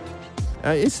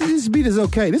 This beat is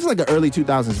okay. This is like an early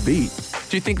 2000s beat.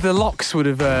 Do you think the Locks would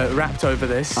have rapped over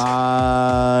this?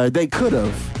 They could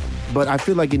have, but I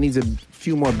feel like it needs a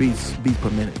few more beats per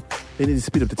minute. They need to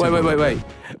speed up the tempo. Wait.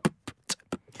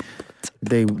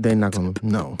 They're not gonna.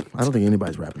 No, I don't think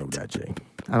anybody's rapping over that, Jay.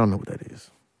 I don't know what that is.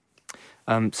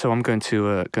 So I'm going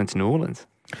to New Orleans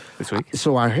this week.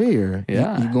 So I hear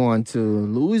you're going to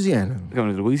Louisiana. I'm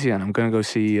going to Louisiana. I'm going to go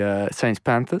see Saints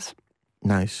Panthers.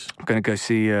 Nice. I'm going to go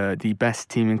see the best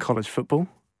team in college football.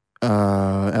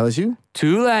 LSU?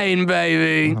 Tulane,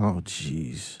 baby. Oh,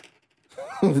 jeez.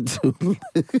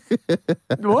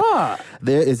 What?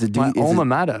 There is a My alma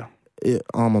mater.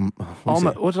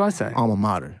 What did I say? Alma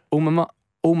mater. Alma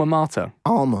mater.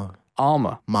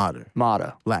 Alma mater.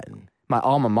 Mater. Latin. My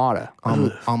alma mater.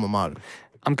 Alma mater.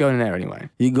 I'm going there anyway.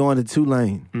 You're going to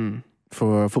Tulane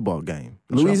for a football game.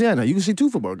 Louisiana, you can see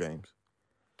 2 football games.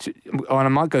 And I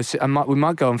might go. We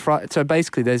might go on Friday. So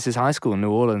basically, there's this high school in New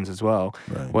Orleans as well,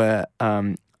 right, where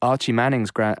Archie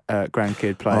Manning's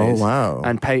grandkid plays. Oh wow!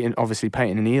 And Peyton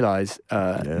and Eli's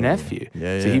nephew.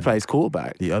 Yeah. So he plays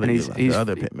quarterback. The other, the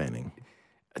other Pitt Manning.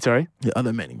 Sorry. The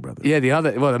other Manning brother. Yeah,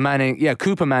 the Manning. Yeah,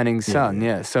 Cooper Manning's son.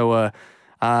 Yeah. So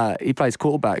he plays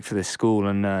quarterback for this school,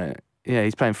 and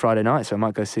he's playing Friday night. So I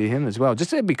might go see him as well.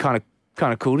 Just it'd be kind of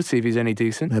cool to see if he's any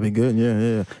decent. That'd be good,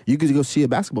 yeah. You could go see a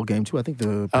basketball game, too. I think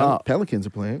the Pelicans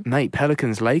are playing. Mate,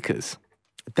 Pelicans-Lakers.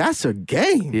 That's a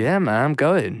game. Yeah, man, I'm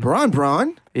going.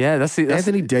 Bron. Yeah, that's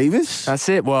Anthony Davis. That's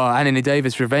it. Well, Anthony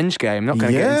Davis revenge game. Not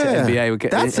going to get into NBA. We'll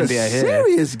get that's into NBA a here.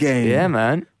 serious game. Yeah,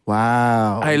 man.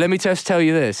 Wow. Hey, let me just tell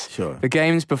you this. Sure. The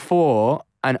games before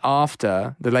and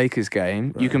after the Lakers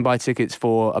game, you can buy tickets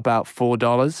for about $4,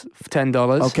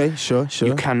 $10. Okay, sure.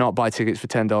 You cannot buy tickets for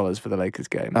 $10 for the Lakers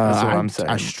game. That's all I'm saying.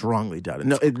 I strongly doubt it.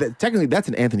 No, technically that's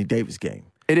an Anthony Davis game.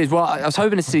 It is. Well, I was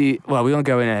hoping to see. Well, we won't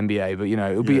go in NBA, but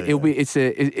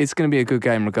it's going to be a good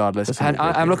game regardless. And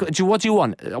I'm looking. What do you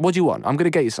want? What do you want? I'm going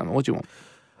to get you something. What do you want?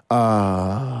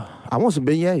 I want some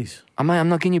beignets. I'm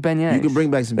not getting you beignets. You can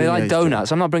bring back some beignets. They're like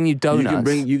donuts. I'm not bringing you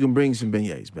donuts. You can bring some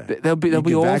beignets back. They'll be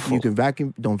awful. You can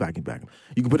vacuum. Don't vacuum back them.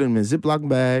 You can put them in a Ziploc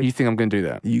bag. You think I'm going to do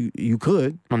that? You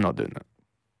could. I'm not doing that.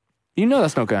 You know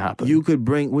that's not going to happen. You could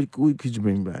bring. What could you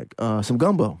bring back? Some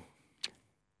gumbo.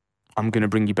 I'm going to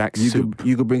bring you back soup.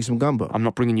 You could bring some gumbo. I'm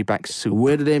not bringing you back soup.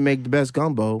 Where do they make the best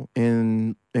gumbo?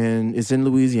 And it's in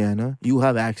Louisiana. You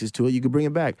have access to it. You could bring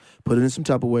it back. Put it in some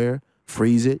Tupperware.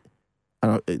 Freeze it.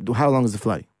 How long is the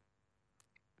flight?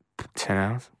 10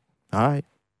 hours. All right.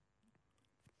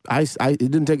 It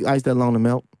didn't take ice that long to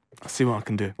melt. I'll see what I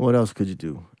can do. What else could you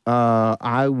do?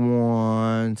 I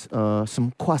want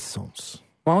some croissants.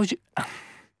 Why would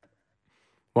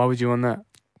you want that?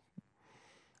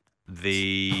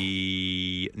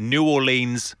 The New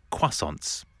Orleans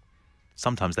croissants.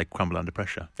 Sometimes they crumble under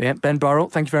pressure. Yeah, Ben Burrell,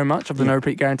 thank you very much. Of the No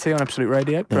Repeat Guarantee on Absolute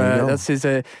Radio. There you go. That's his.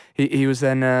 He was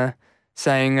then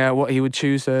saying what he would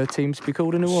choose a team to be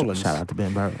called in New Orleans. Shout out to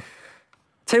Ben Burrell.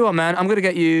 Tell you what, man, I'm going to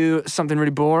get you something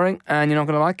really boring, and you're not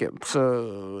going to like it.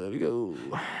 So there we go.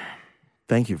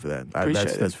 Thank you for that.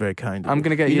 That's very kind of you. I'm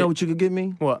going to get you. You know what you could give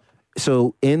me? What?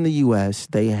 So in the U.S.,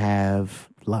 they have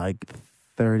like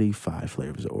 35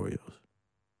 flavors of Oreos.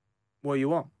 What do you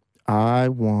want? I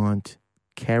want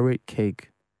carrot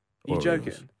cake Oreos. Are you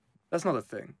joking? That's not a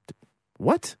thing.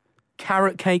 What?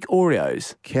 Carrot cake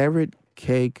Oreos. Carrot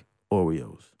cake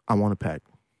Oreos. I want a pack.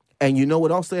 And you know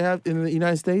what else they have in the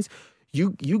United States?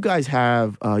 You guys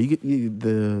have I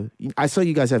saw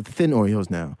you guys have the thin Oreos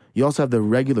now. You also have the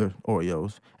regular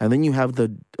Oreos, and then you have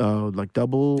the like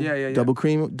double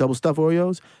cream, double stuffed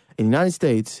Oreos. In the United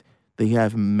States, they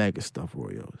have mega stuffed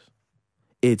Oreos.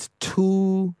 It's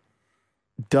 $2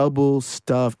 double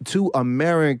stuffed, 2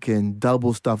 American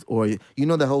double stuffed Oreos. You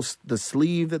know the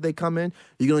sleeve that they come in?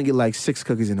 You're going to get like 6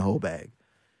 cookies in the whole bag.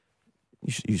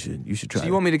 You should try. So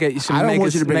you want me to get you some I don't mega,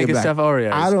 want you to bring mega it back. stuffed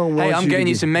Oreos? I don't want Hey, I'm you getting to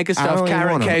you get- some mega I don't stuffed even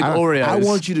carrot want 'em. cake Oreos. I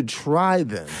want you to try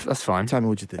them. That's fine. Tell me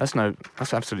what you think.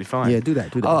 That's absolutely fine. Yeah, do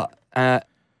that.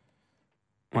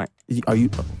 Wait. Are you?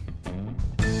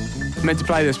 Meant to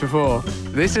play this before.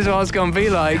 This is what it's gonna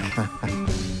be like.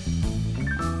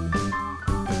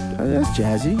 That's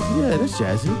jazzy. Yeah, that's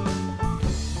jazzy.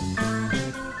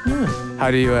 Yeah.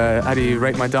 How do you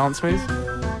rate my dance moves?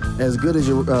 As good as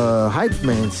your hype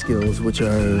man skills, which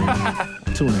are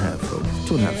 2.5, folks.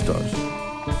 2.5 stars.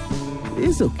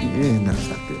 It's okay. No, it's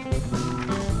not good.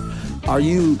 Are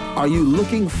you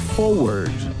looking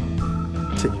forward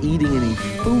to eating any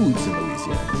foods in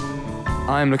Louisiana?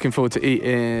 I'm looking forward to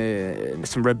eating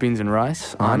some red beans and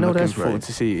rice. I know looking that's forward right.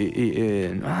 to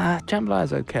eating jambalaya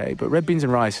is okay, but red beans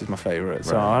and rice is my favourite.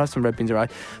 So Right. I'll have some red beans and rice.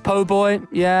 Po' boy,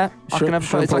 yeah, I can have.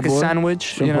 Shrimp It's like po' a boy? sandwich,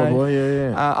 Shrimp you know. po' boy,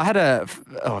 yeah. I had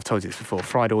I've told you this before.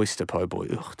 Fried oyster po' boy.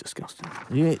 Ugh, disgusting.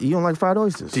 You don't like fried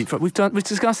oysters? We've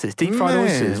discussed this. Deep fried Man,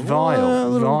 oysters, what a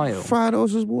little vile. Fried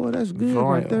oysters, boy, that's good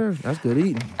right Vile. there. That's good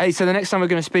eating. Hey, so the next time we're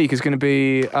going to speak is going to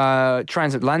be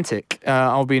transatlantic.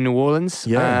 I'll be in New Orleans.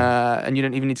 Yeah. And you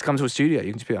don't even need to come to a studio. You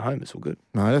can just be at home. It's all good.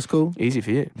 No, that's cool. Easy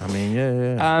for you. I mean,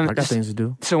 yeah. I got things to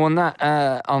do. So on that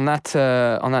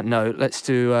note, let's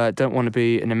do Don't Want to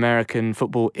Be an American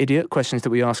Football Idiot, questions that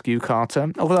we ask you, Carter.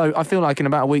 Although I feel like in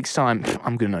about a week's time,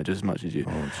 I'm going to know just as much as you.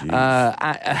 Oh,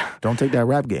 jeez. Don't take that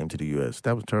rap game to the U.S.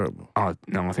 That was terrible. Oh,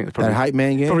 no, I think it's probably... That hype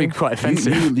man game? probably quite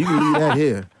offensive. You can leave that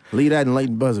here. Leave that in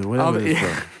Leighton Buzzard, whatever it is.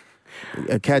 yeah.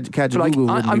 Kajagoogoo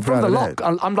wouldn't I'm be from proud the of lock.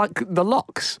 that. I'm like the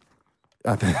locks.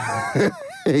 I think.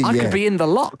 I could be in the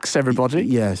locks, everybody.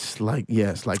 Yes, like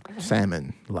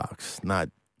salmon locks, not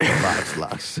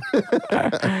locks.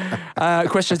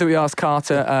 Questions that we asked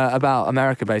Carter about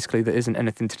America, basically, that isn't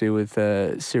anything to do with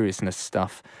seriousness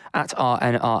stuff. At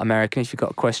RNR American, if you've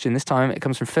got a question. This time it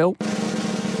comes from Phil.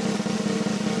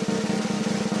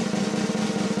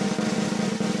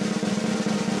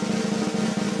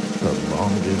 The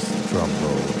longest drum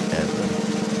roll ever.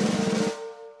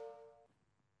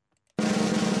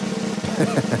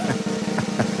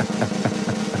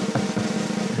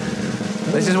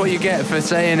 This is what you get for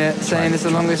saying it's the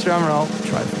longest drum roll.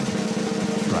 Trifling.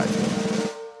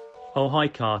 Oh, hi,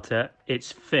 Carter.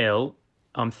 It's Phil.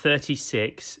 I'm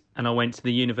 36 and I went to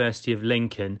the University of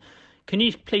Lincoln. Can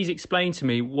you please explain to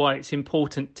me why it's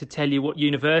important to tell you what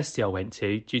university I went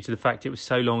to, due to the fact it was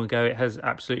so long ago it has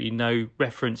absolutely no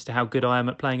reference to how good I am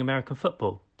at playing American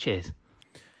football? Cheers.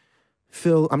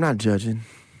 Phil, I'm not judging.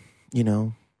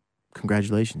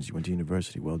 Congratulations, you went to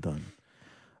university. Well done.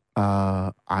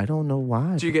 I don't know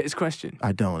why. Do you get his question?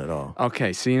 I don't at all.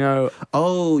 Okay, so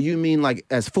Oh, you mean like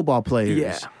as football players?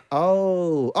 Yeah.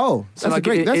 Oh, So that's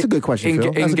a good question, Phil.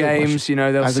 In That's a good games, question.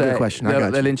 they'll That's a say good question. I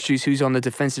got they'll you. introduce who's on the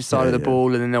defensive side of the Yeah.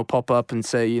 ball, and then they'll pop up and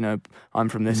say, I'm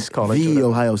from this college. or The whatever.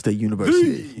 Ohio State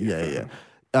University.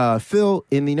 Yeah. Phil,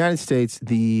 in the United States,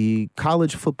 the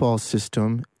college football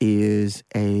system is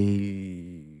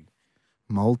a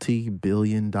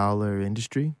multi-billion-dollar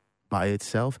industry by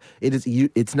itself.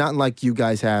 It's not like you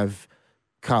guys have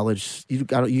college. You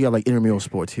got like intramural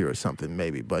sports here or something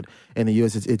maybe, but in the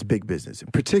U.S. it's big business,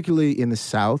 particularly in the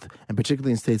South, and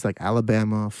particularly in states like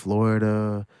Alabama,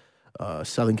 Florida,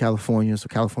 Southern California,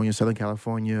 Southern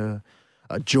California,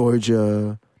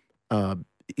 Georgia,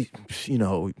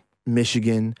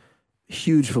 Michigan.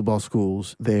 Huge football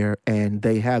schools there, and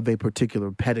they have a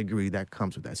particular pedigree that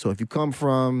comes with that. So if you come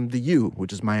from the U,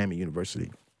 which is Miami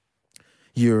University,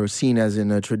 you're seen as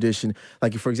in a tradition.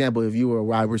 Like, for example, if you were a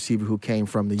wide receiver who came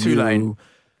from the Tulane.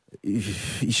 U,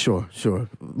 sure,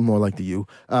 more like the U.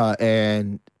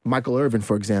 And Michael Irvin,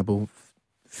 for example,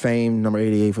 famed number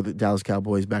 88 for the Dallas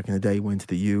Cowboys back in the day, went to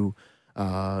the U.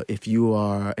 If you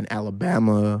are an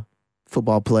Alabama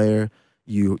football player,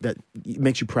 that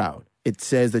makes you proud. It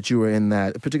says that you were in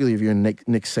that, particularly if you're in Nick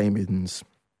Saban's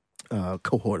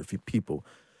cohort of people,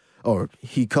 or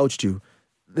he coached you.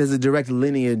 There's a direct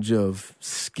lineage of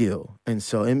skill.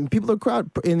 And people are proud,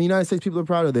 in the United States, people are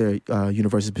proud of their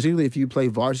universities, particularly if you play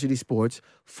varsity sports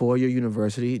for your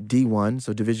university, D1,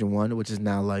 so Division I, which is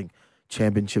now like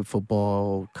championship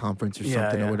football conference or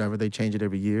something or whatever. They change it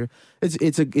every year.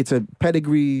 It's a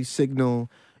pedigree signal.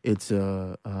 It's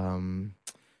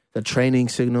a training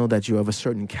signal that you have a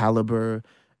certain caliber.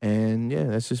 And yeah,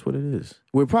 that's just what it is.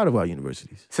 We're proud of our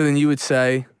universities. So then you would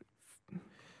say,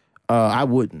 I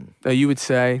wouldn't. you would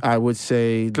say I would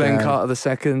say Glenn that Carter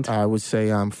II. I would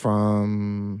say I'm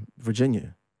from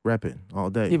Virginia. repping all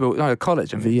day. Yeah, but no,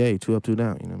 college. I mean. VA, 2 up, 2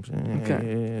 down. You know what I'm saying?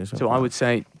 Okay. Yeah, So I would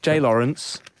say Jay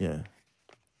Lawrence, Yeah,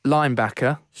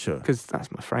 linebacker, sure, because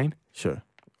that's my frame. sure.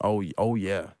 Oh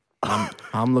yeah.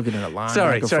 I'm looking at a linebacker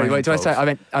Sorry. frame, Wait, do I say?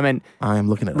 folks. I meant I am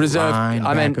looking at reserve. a linebacker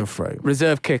I meant frame.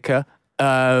 reserve kicker.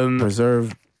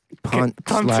 Reserve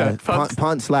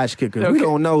punt slash kicker. Okay. We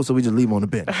don't know, so we just leave him on the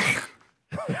bench.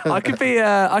 I could be.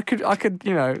 I could.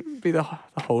 Be the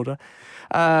holder.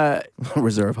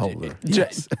 Reserve holder.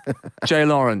 Yes. Jay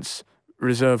Lawrence,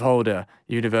 reserve holder,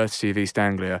 University of East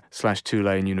Anglia /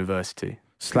 Tulane University.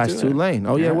 / Tulane.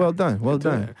 Oh yeah, well done. Well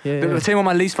done. Yeah, The team on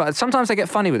my least favorite. Sometimes they get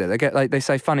funny with it. They get they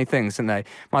say funny things, don't they?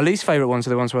 My least favorite ones are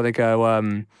the ones where they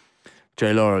go,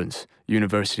 Jay Lawrence,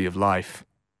 University of Life.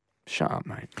 Shut up,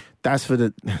 mate. That's for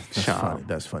the. That's Shut funny. up.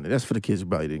 That's funny. That's for the kids who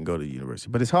probably didn't go to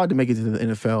university. But it's hard to make it to the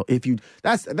NFL if you.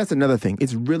 That's another thing.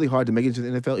 It's really hard to make it to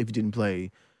the NFL if you didn't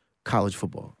play college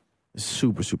football. It's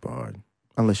super hard.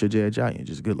 Unless you're Jay Ajayi, you're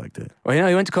just good like that. Well,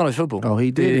 he went to college football. Oh,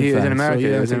 he did. He was in fact. America. So,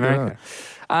 yeah, he was in check that America.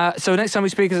 So next time we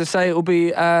speak, as I say, it'll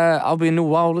be I'll be in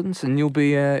New Orleans and you'll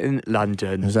be in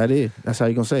London. Is that it? That's how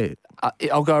you gonna say it?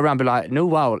 I'll go around and be like, New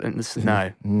Orleans.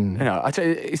 No, I tell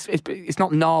you, it's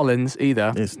not Narlands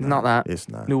either. It's not that. It's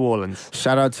not. New Orleans.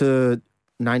 Shout out to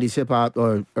 90s hip hop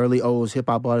or early O's hip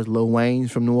hop artist Lil Wayne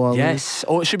from New Orleans. Yes,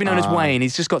 or it should be known as Wayne.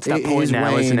 He's just got to that It point is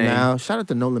now, Wayne isn't he? now. Shout out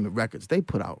to No Limit Records. They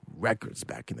put out records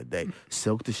back in the day.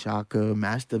 Silk the Shocker,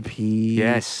 Master P.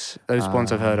 Yes, those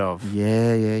ones I've heard of.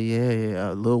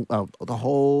 Yeah. The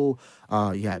whole,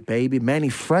 Baby. Manny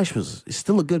Fresh is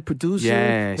still a good producer.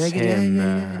 Yes, him,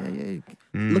 Yeah.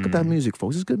 Look at that music,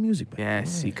 folks. It's good music, man.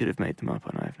 Yes, he could have made them up,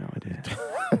 and I have no idea.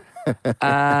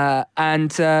 And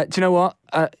do you know what?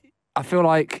 I feel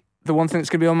like the one thing that's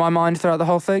going to be on my mind throughout the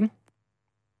whole thing.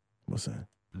 What's that?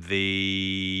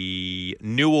 The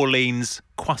New Orleans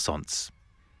croissants.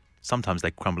 Sometimes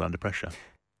they crumble under pressure.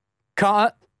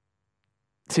 Carter,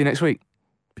 see you next week.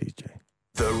 Peace, Jay.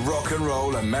 The Rock and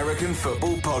Roll American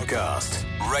Football Podcast.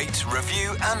 Rate,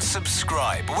 review, and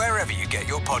subscribe wherever you get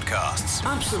your podcasts.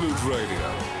 Absolute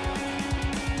Radio.